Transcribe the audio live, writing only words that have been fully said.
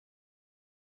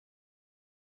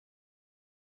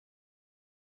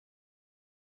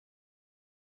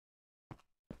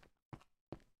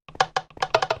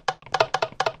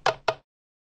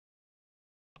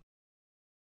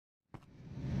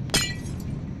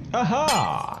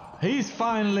Aha! He's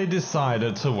finally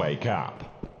decided to wake up.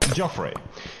 Jeoffrey,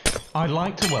 I'd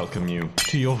like to welcome you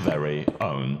to your very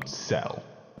own cell.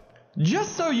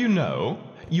 Just so you know,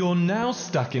 you're now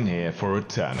stuck in here for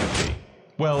eternity.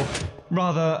 Well,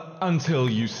 rather, until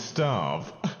you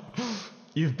starve.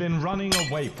 You've been running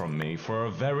away from me for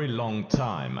a very long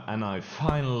time, and I've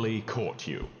finally caught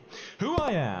you. Who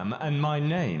I am and my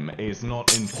name is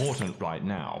not important right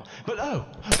now, but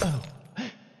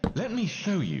let me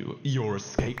show you your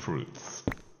escape routes.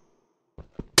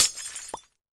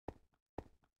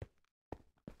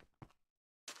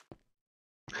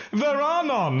 There are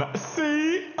none,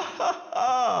 see?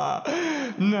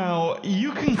 Now,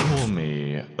 you can call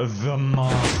me the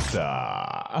Master.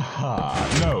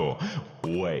 No,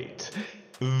 wait.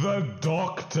 The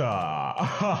Doctor.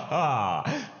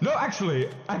 No,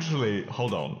 actually,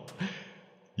 hold on.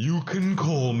 You can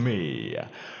call me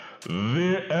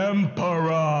the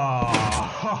Emperor.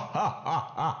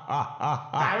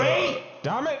 Harry?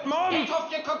 Damn it, Mum! Get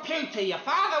off your computer. Your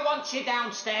father wants you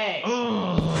downstairs.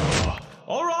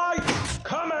 All right,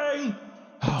 coming.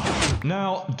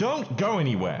 Now, don't go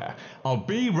anywhere. I'll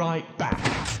be right back.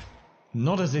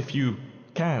 Not as if you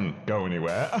can go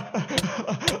anywhere.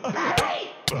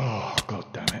 Harry! Oh, God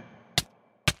damn it.